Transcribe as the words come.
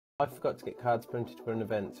I forgot to get cards printed for an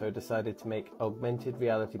event, so I decided to make augmented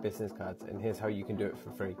reality business cards, and here's how you can do it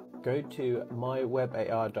for free. Go to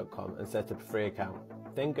mywebar.com and set up a free account.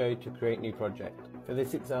 Then go to create new project. For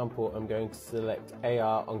this example, I'm going to select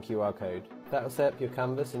AR on QR code. That will set up your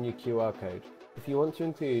canvas and your QR code. If you want to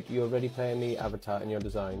include your Ready Player Me avatar in your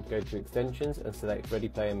design, go to extensions and select Ready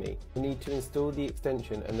Player Me. You need to install the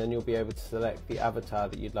extension and then you'll be able to select the avatar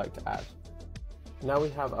that you'd like to add. Now we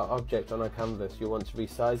have our object on our canvas, you'll want to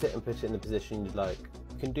resize it and put it in the position you'd like.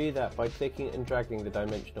 You can do that by clicking and dragging the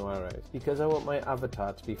dimensional arrows. Because I want my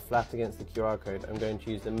avatar to be flat against the QR code, I'm going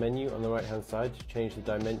to use the menu on the right hand side to change the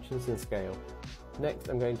dimensions and scale. Next,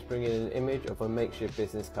 I'm going to bring in an image of a makeshift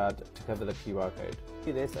business card to cover the QR code. To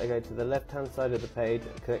do this, I go to the left hand side of the page,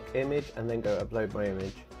 click image and then go upload my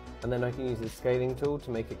image. And then I can use the scaling tool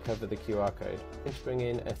to make it cover the QR code. I'm going to bring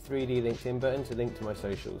in a 3D LinkedIn button to link to my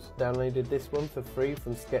socials. Downloaded this one for free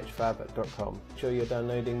from sketchfab.com. Make sure you're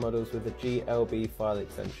downloading models with a GLB file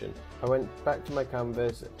extension. I went back to my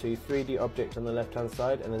canvas to 3D object on the left hand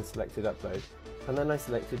side and then selected upload. And then I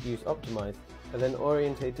selected use optimize. I then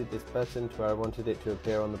orientated this button to where I wanted it to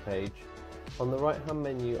appear on the page. On the right hand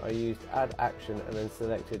menu I used add action and then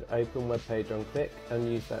selected open web page on click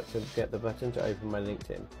and used that to get the button to open my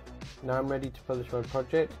LinkedIn. Now I'm ready to publish my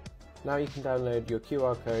project. Now you can download your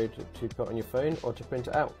QR code to put on your phone or to print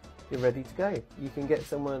it out. You're ready to go. You can get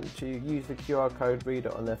someone to use the QR code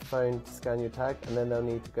reader on their phone to scan your tag, and then they'll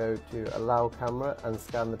need to go to allow camera and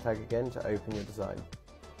scan the tag again to open your design.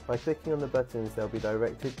 By clicking on the buttons they'll be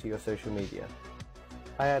directed to your social media.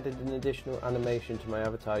 I added an additional animation to my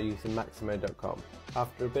avatar using Maximo.com.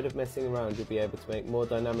 After a bit of messing around you'll be able to make more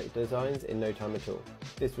dynamic designs in no time at all.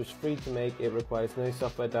 This was free to make, it requires no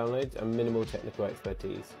software downloads and minimal technical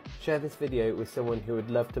expertise. Share this video with someone who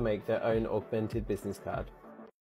would love to make their own augmented business card.